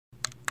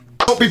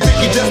be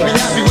picky, just be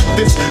happy with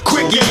this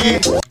quick, yeah.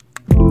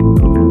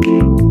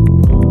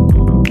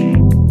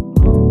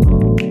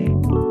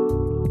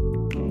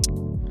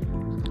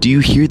 Do you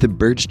hear the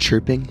birds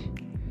chirping?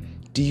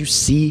 Do you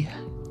see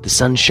the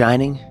sun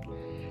shining?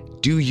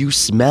 Do you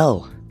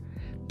smell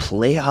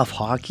playoff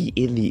hockey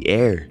in the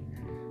air?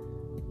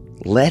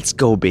 Let's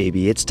go,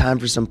 baby. It's time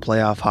for some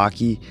playoff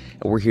hockey,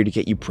 and we're here to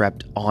get you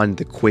prepped on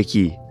the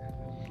Quickie.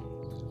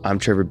 I'm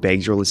Trevor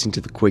Beggs. You're listening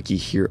to the Quickie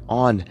here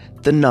on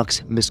the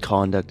Nucks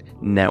Misconduct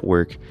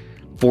Network.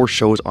 4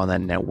 shows on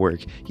that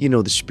network. You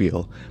know the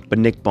spiel. But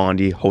Nick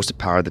Bondi, host of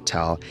Power of the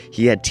Towel,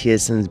 he had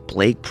TSN's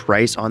Blake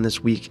Price on this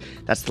week.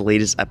 That's the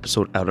latest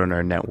episode out on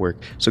our network.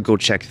 So go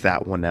check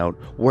that one out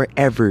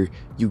wherever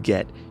you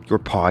get your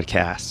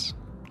podcasts.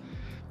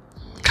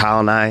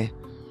 Kyle and I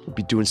will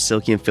be doing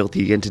Silky and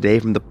Filthy again today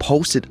from the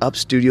Posted Up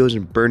Studios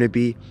in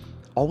Burnaby.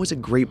 Always a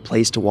great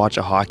place to watch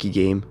a hockey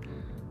game.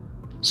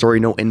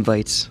 Sorry, no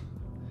invites.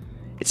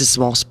 It's a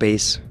small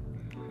space.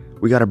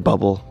 We got our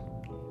bubble.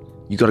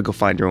 You gotta go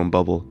find your own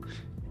bubble.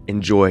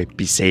 Enjoy,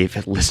 be safe,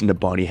 and listen to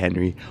Bonnie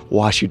Henry.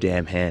 Wash your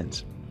damn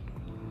hands.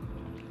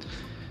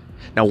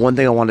 Now, one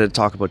thing I wanted to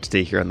talk about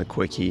today here on the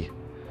Quickie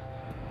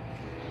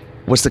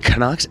was the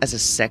Canucks as a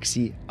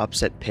sexy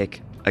upset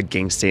pick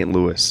against St.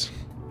 Louis.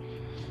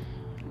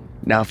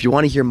 Now, if you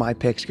want to hear my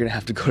picks, you're going to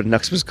have to go to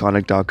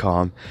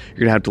nucksmisconduct.com. You're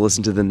going to have to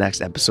listen to the next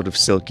episode of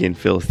Silky and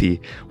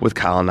Filthy with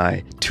Kyle and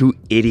I. 2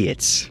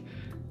 idiots.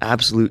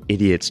 Absolute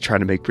idiots trying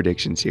to make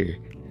predictions here.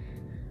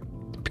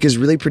 Because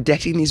really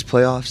predicting these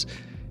playoffs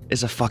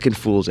is a fucking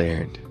fool's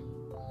errand.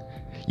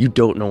 You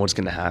don't know what's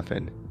going to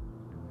happen.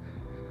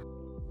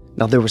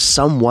 Now, there was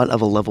somewhat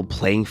of a level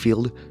playing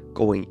field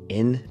going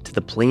into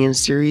the play-in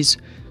series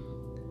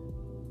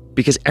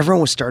because everyone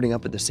was starting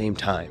up at the same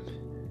time.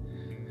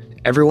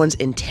 Everyone's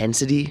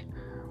intensity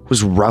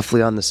was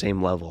roughly on the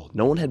same level.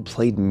 No one had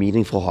played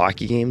meaningful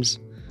hockey games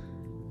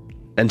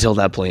until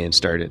that play-in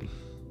started.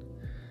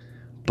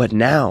 But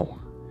now,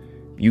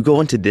 you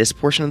go into this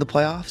portion of the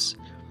playoffs,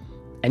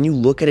 and you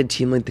look at a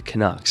team like the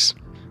Canucks.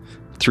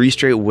 3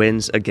 straight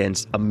wins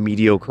against a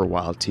mediocre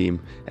Wild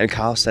team. And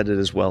Kyle said it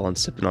as well on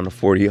Sippin' on a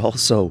 40,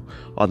 also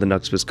on the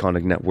Nucks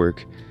Misconduct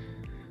Network.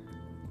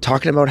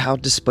 Talking about how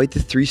despite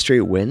the 3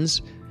 straight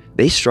wins,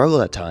 they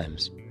struggled at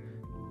times.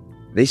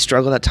 They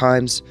struggled at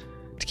times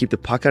to keep the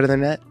puck out of their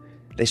net.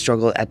 They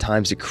struggled at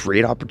times to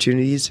create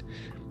opportunities.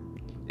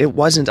 It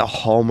wasn't a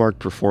hallmark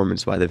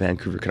performance by the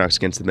Vancouver Canucks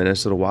against the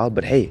Minnesota Wild,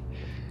 but hey,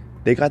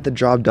 they got the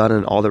job done,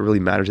 and all that really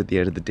matters at the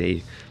end of the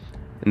day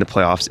in the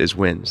playoffs is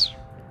wins.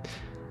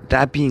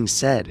 That being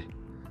said,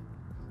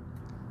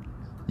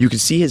 you can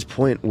see his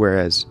point,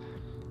 whereas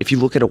if you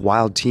look at a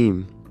Wild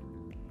team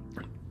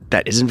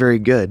that isn't very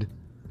good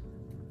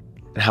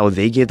and how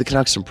they gave the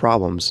Canucks some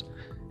problems,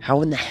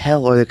 how in the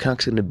hell are the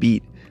Canucks going to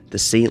beat the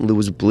St.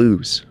 Louis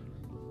Blues?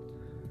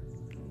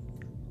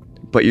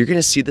 But you're going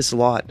to see this a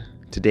lot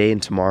today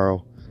and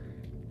tomorrow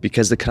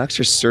because the Canucks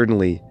are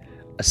certainly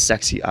a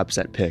sexy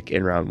upset pick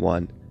in round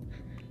 1.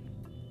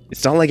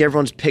 It's not like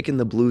everyone's picking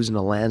the Blues in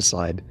a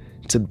landslide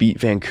to beat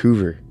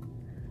Vancouver.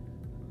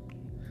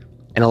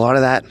 And a lot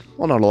of that,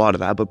 well, not a lot of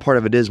that, but part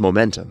of it is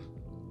momentum.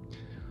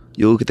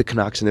 You look at the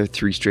Canucks and their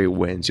 3 straight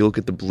wins. You look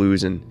at the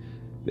Blues and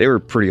they were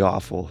pretty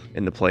awful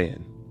in the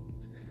play-in.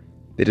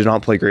 They did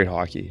not play great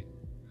hockey.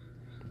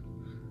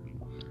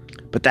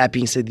 But that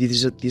being said,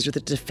 these are the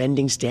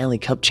defending Stanley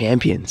Cup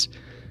champions.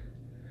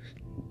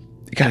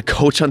 You got a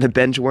coach on the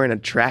bench wearing a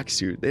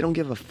tracksuit. They don't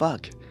give a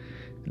fuck.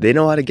 They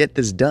know how to get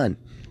this done.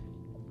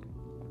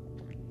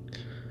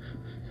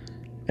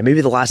 And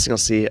maybe the last thing I'll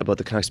say about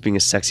the Canucks being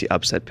a sexy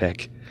upset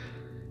pick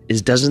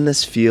is, doesn't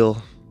this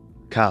feel...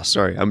 Kyle,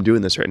 sorry, I'm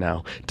doing this right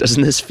now.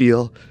 Doesn't this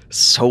feel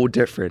so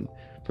different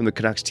from the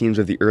Canucks teams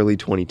of the early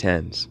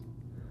 2010s?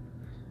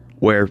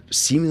 Where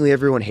seemingly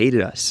everyone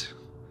hated us.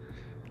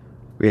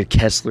 We had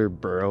Kessler,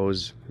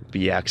 Burrows,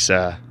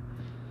 Bieksa,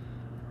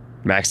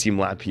 Maxime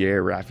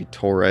Lapierre, Raffi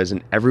Torres,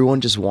 and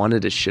everyone just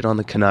wanted to shit on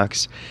the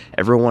Canucks.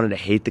 Everyone wanted to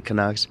hate the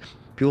Canucks.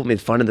 People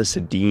made fun of the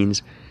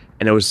Sedins.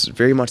 And it was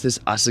very much this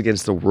us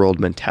against the world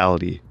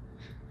mentality.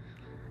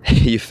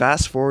 You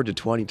fast forward to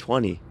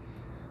 2020,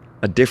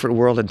 a different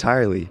world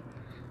entirely.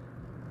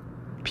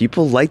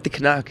 People like the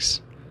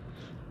Canucks.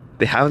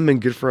 They haven't been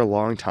good for a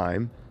long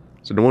time,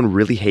 so no one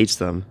really hates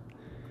them.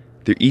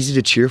 They're easy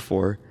to cheer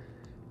for,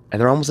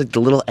 and they're almost like the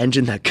little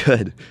engine that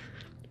could,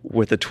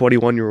 with a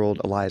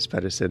 21-year-old Elias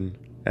Pettersson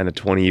and a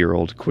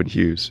 20-year-old Quinn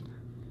Hughes.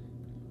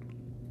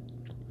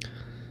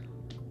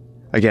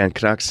 Again,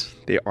 Canucks,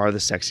 they are the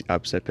sexy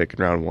upset pick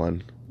in round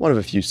 1. One of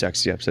a few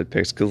sexy upset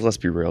picks, because let's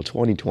be real,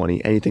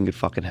 2020, anything could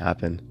fucking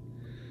happen.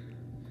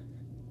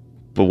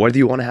 But whether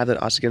you want to have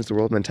that us against the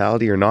world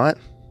mentality or not,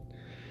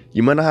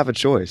 you might not have a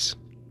choice.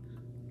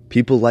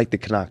 People like the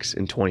Canucks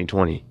in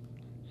 2020.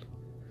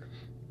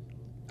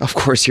 Of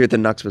course, here at the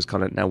Nucks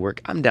Misconduct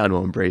Network, I'm down to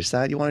embrace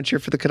that. You want to cheer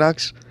for the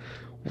Canucks?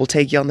 We'll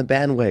take you on the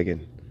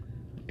bandwagon.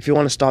 If you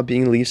want to stop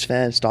being a Leafs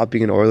fan, stop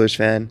being an Oilers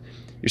fan,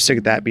 you're sick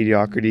of that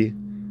mediocrity,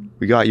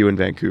 we got you in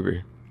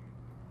Vancouver.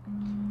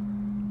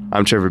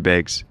 I'm Trevor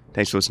Beggs,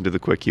 Thanks for listening to The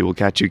Quickie. We'll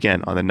catch you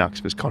again on the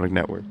Nux Visconic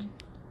Network.